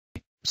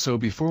So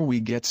before we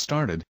get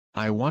started,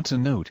 I want to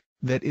note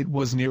that it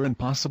was near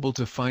impossible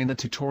to find a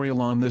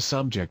tutorial on this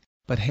subject,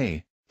 but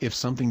hey, if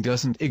something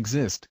doesn't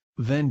exist,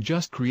 then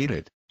just create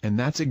it, and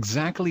that's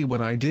exactly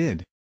what I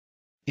did.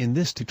 In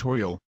this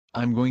tutorial,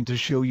 I'm going to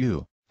show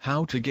you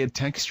how to get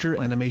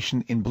texture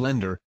animation in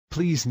Blender.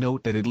 Please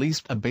note that at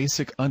least a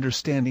basic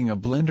understanding of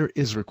Blender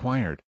is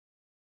required.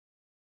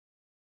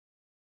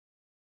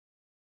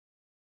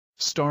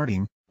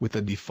 Starting with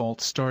the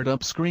default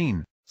startup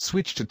screen,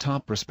 switch to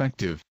top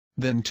perspective,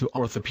 then to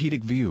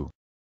orthopedic view.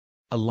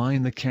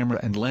 Align the camera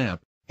and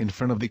lamp in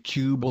front of the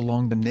cube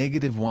along the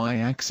negative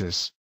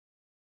y-axis.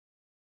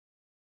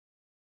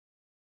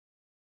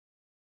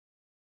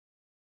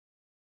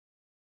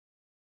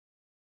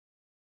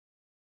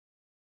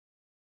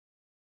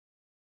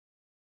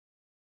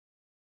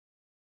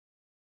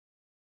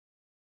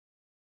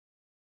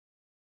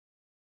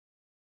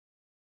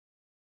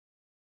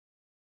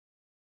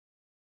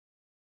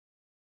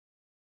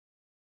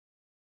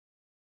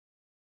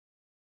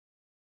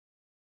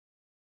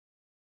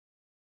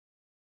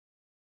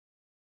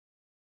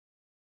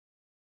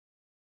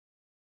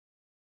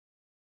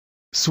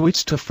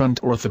 Switch to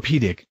front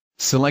orthopedic,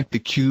 select the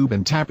cube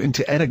and tap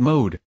into edit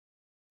mode.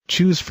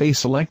 Choose face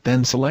select,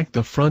 then select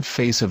the front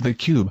face of the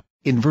cube,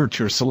 invert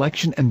your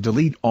selection and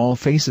delete all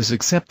faces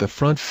except the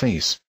front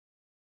face.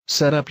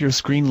 Set up your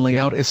screen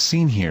layout as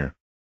seen here.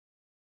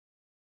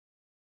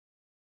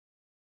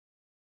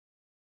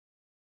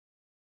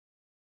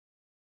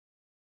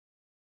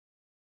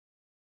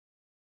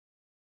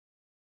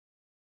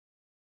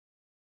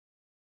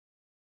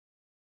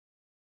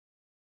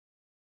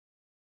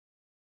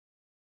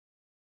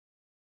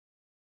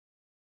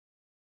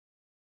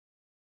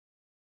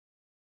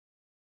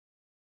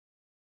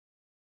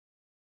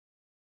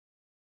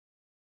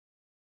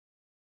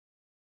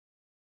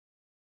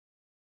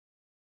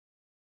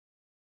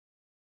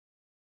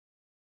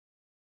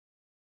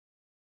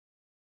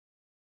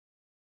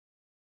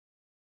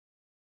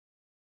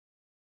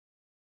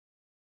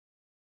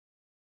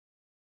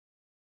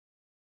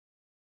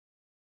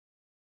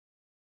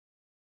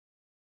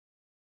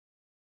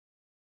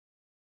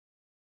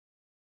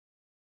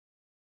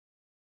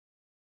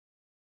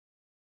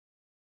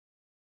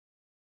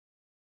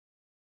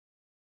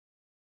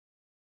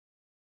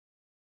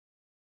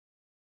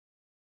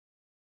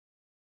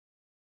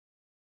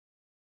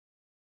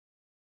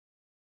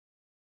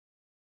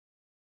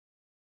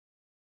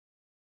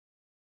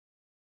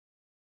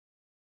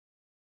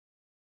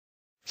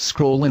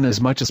 Scroll in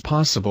as much as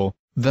possible,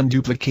 then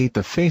duplicate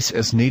the face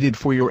as needed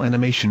for your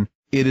animation.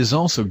 It is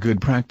also good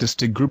practice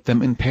to group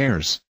them in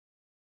pairs.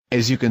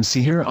 As you can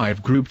see here,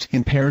 I've grouped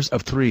in pairs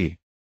of 3.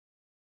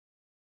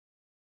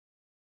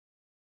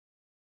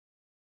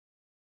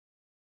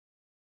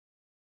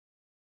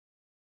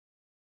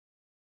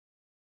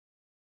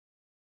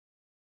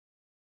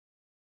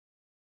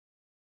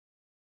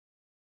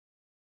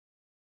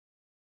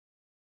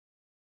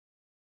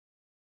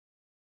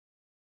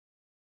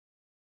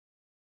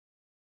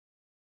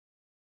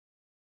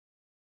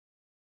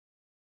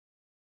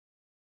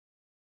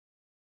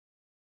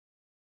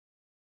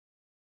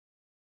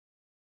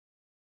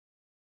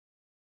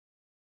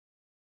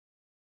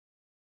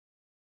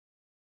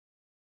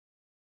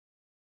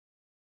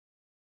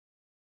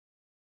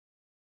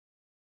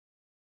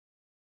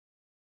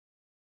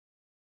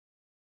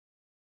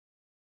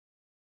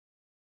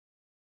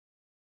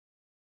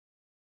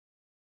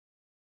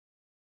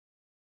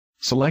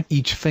 Select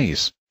each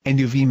face, and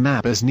UV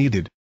map as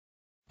needed.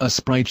 A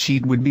sprite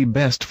sheet would be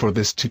best for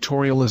this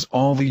tutorial as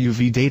all the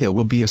UV data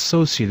will be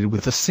associated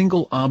with a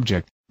single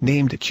object,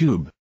 named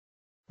cube.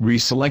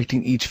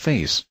 Reselecting each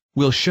face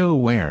will show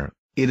where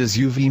it is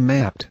UV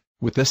mapped,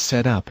 with this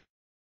setup.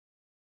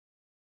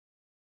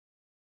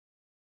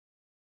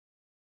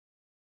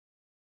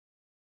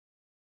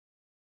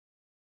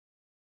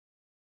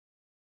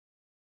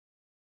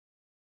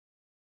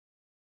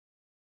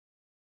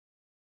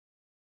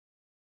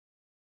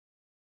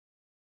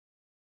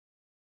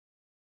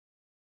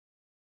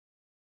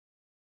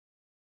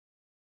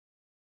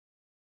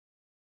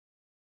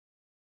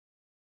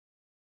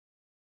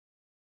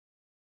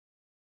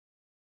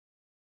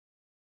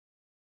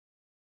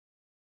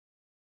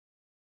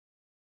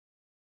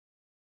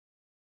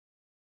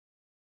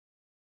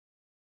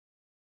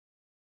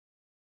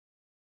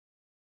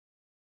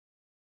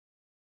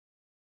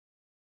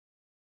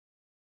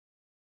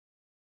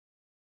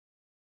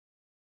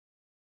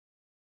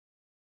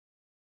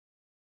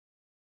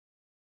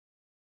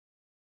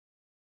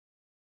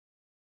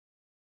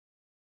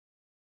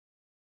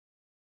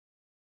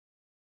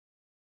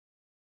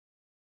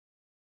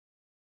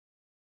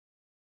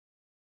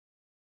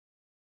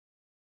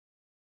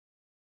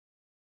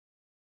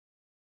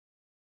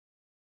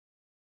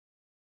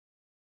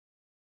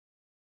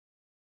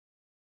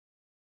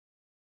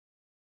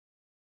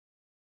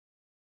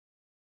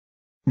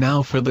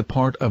 Now for the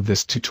part of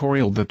this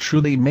tutorial that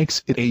truly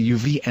makes it a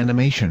UV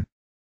animation.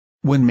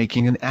 When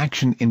making an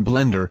action in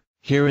Blender,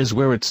 here is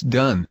where it's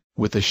done,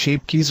 with the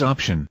Shape Keys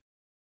option.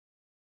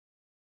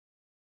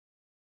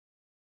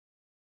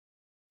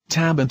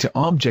 tab into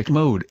Object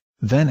Mode,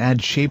 then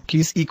add shape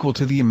keys equal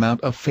to the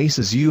amount of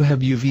faces you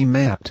have UV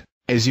mapped.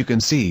 As you can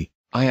see,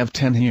 I have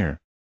 10 here.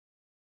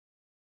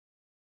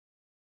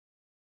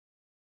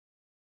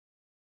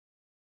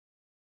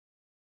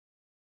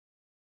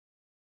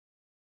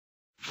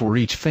 For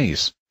each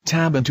face,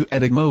 tab into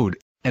Edit Mode,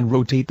 and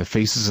rotate the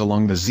faces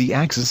along the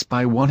Z-axis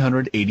by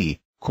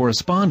 180,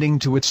 corresponding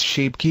to its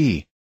shape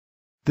key.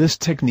 This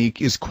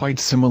technique is quite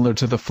similar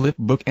to the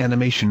flipbook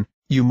animation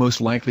you most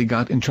likely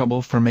got in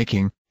trouble for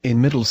making in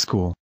middle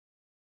school.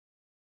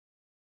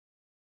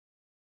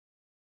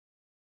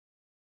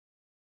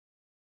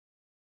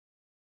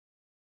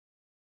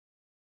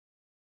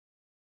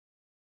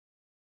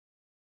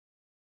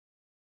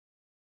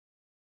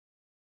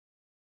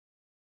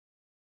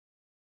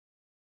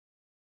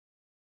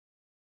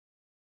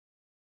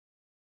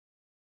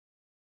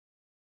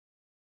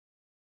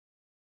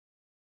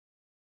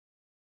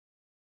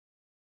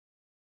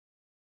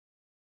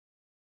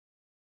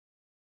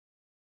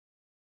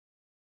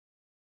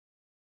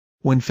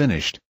 When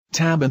finished,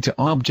 tab into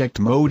Object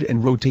Mode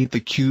and rotate the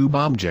cube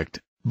object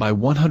by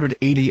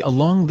 180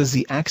 along the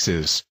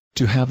Z-axis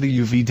to have the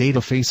UV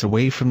data face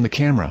away from the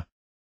camera.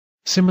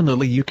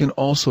 Similarly, you can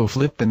also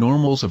flip the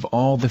normals of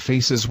all the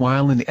faces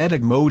while in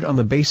Edit Mode on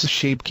the basis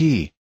shape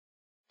key.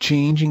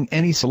 Changing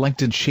any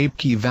selected shape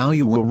key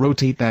value will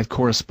rotate that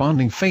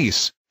corresponding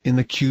face in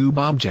the cube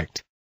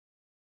object.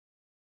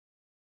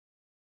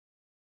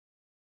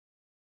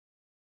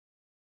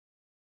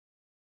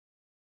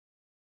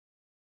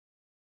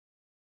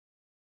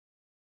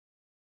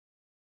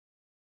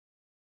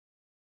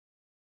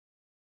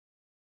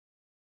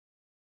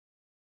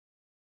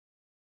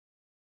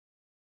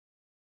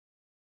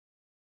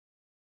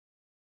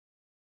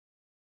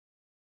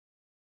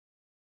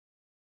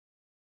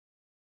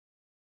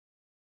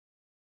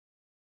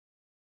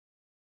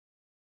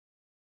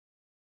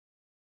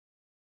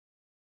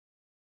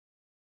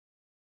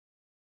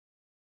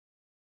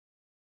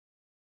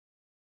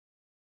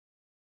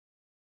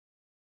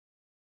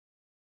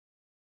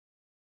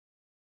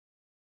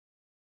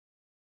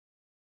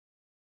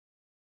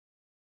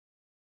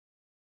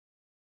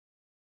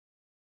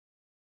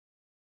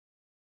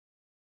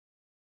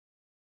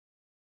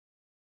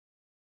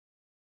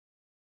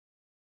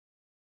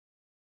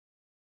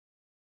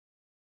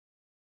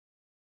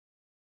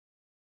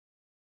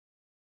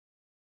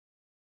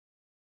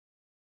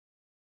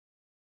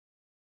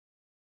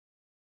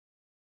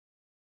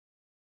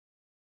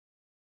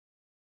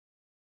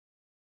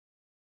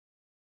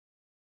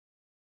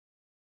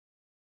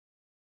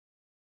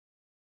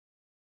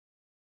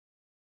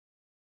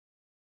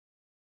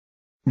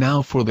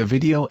 Now for the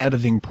video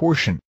editing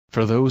portion.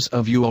 For those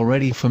of you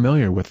already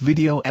familiar with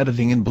video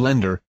editing in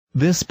Blender,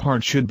 this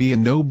part should be a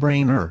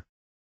no-brainer.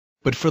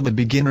 But for the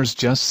beginners,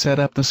 just set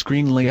up the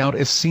screen layout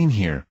as seen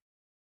here.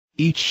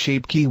 Each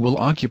shape key will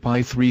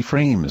occupy 3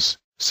 frames,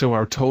 so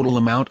our total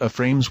amount of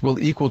frames will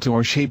equal to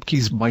our shape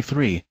keys by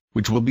 3,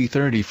 which will be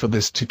 30 for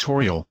this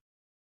tutorial.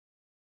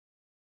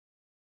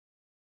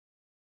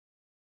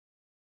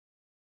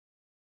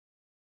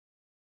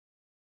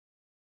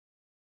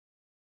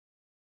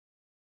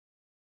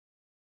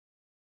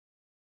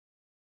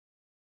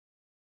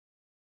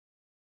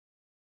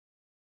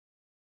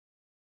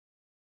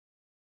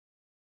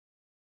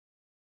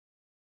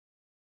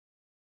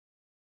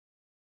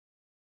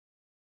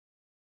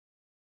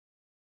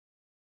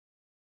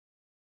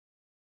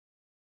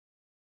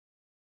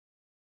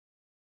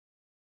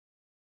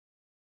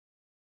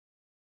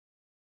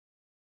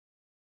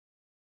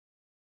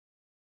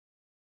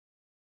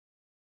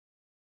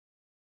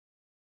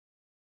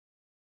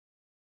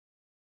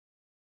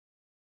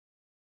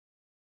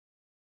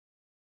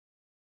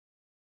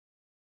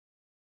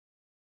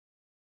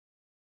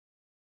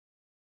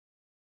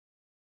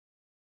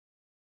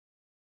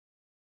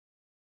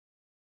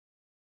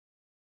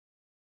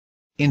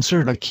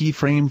 Insert a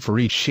keyframe for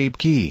each shape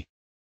key.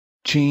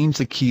 Change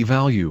the key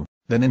value,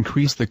 then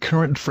increase the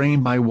current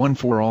frame by 1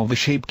 for all the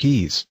shape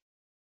keys.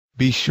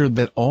 Be sure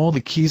that all the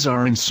keys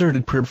are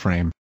inserted per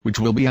frame, which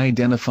will be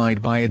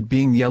identified by it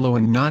being yellow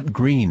and not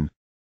green.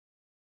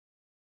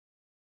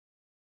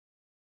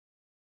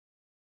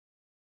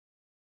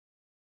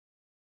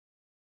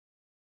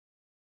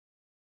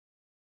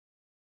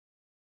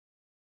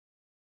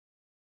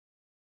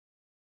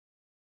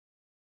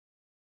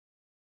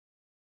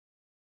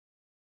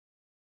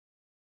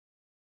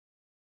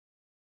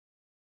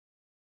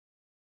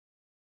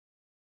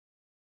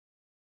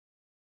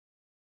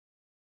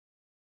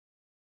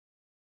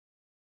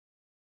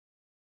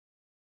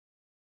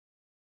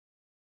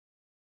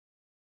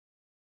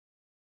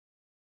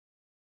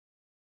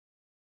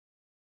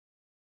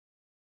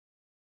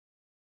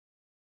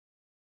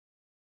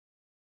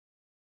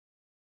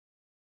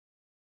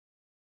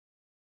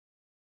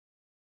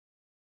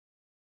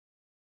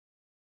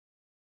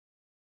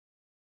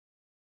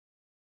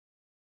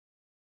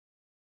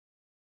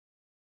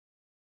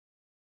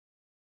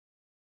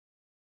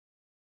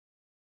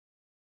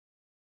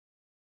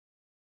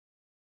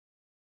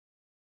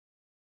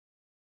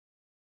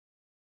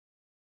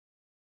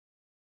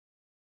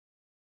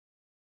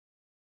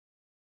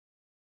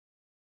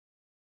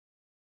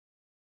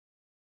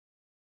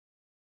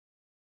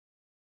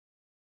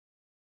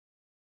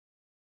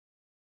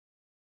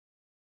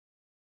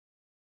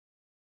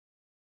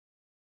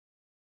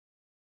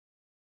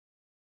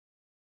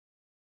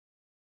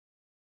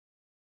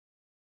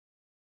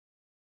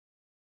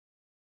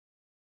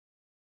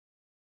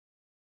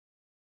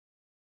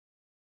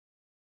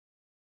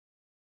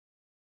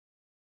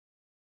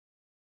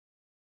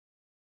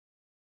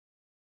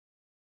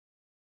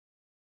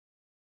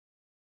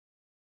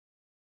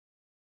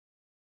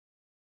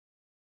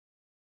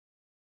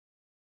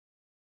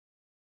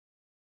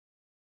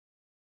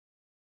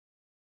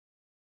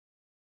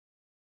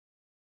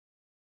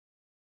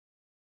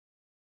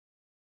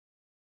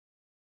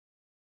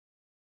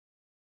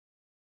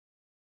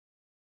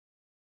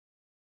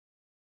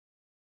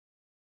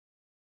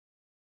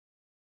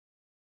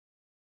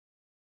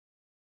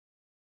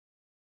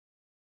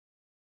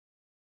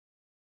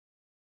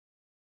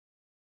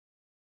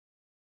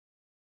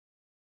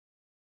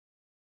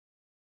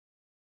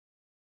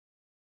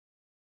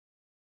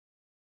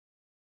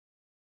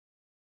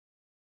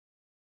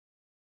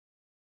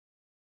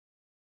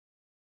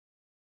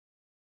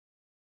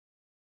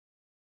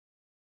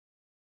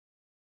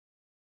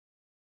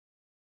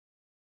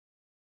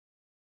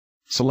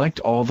 select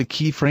all the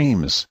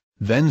keyframes,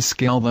 then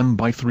scale them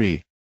by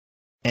 3.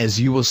 As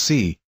you will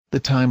see, the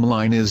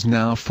timeline is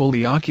now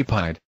fully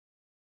occupied.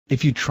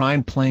 If you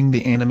tried playing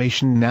the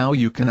animation now,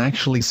 you can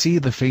actually see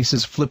the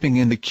faces flipping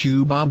in the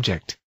cube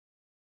object.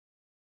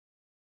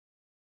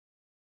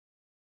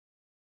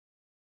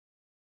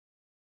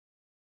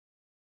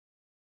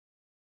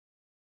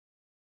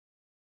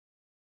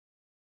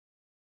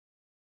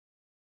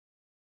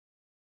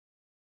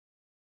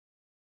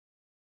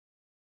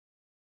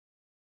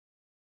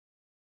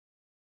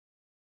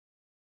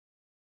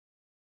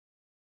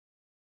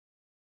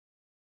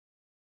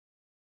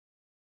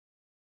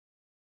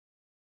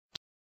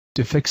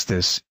 To fix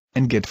this,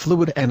 and get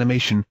fluid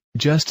animation,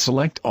 just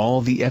select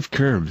all the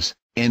F-curves,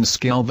 and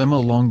scale them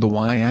along the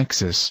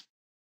Y-axis.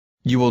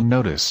 You will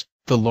notice,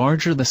 the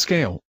larger the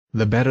scale,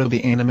 the better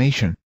the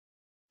animation.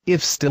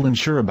 If still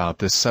unsure about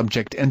this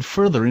subject and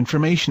further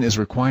information is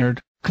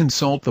required,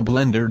 consult the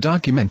Blender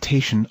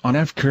documentation on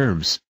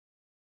F-curves.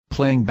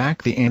 Playing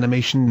back the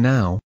animation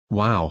now,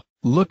 wow,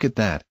 look at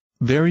that,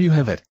 there you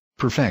have it,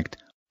 perfect,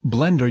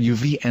 Blender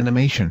UV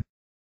animation.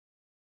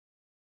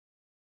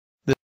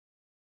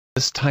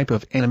 This type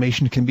of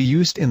animation can be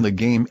used in the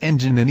game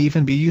engine and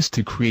even be used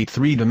to create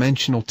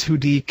three-dimensional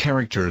 2D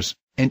characters,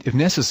 and if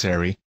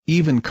necessary,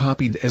 even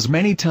copied as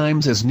many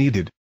times as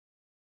needed.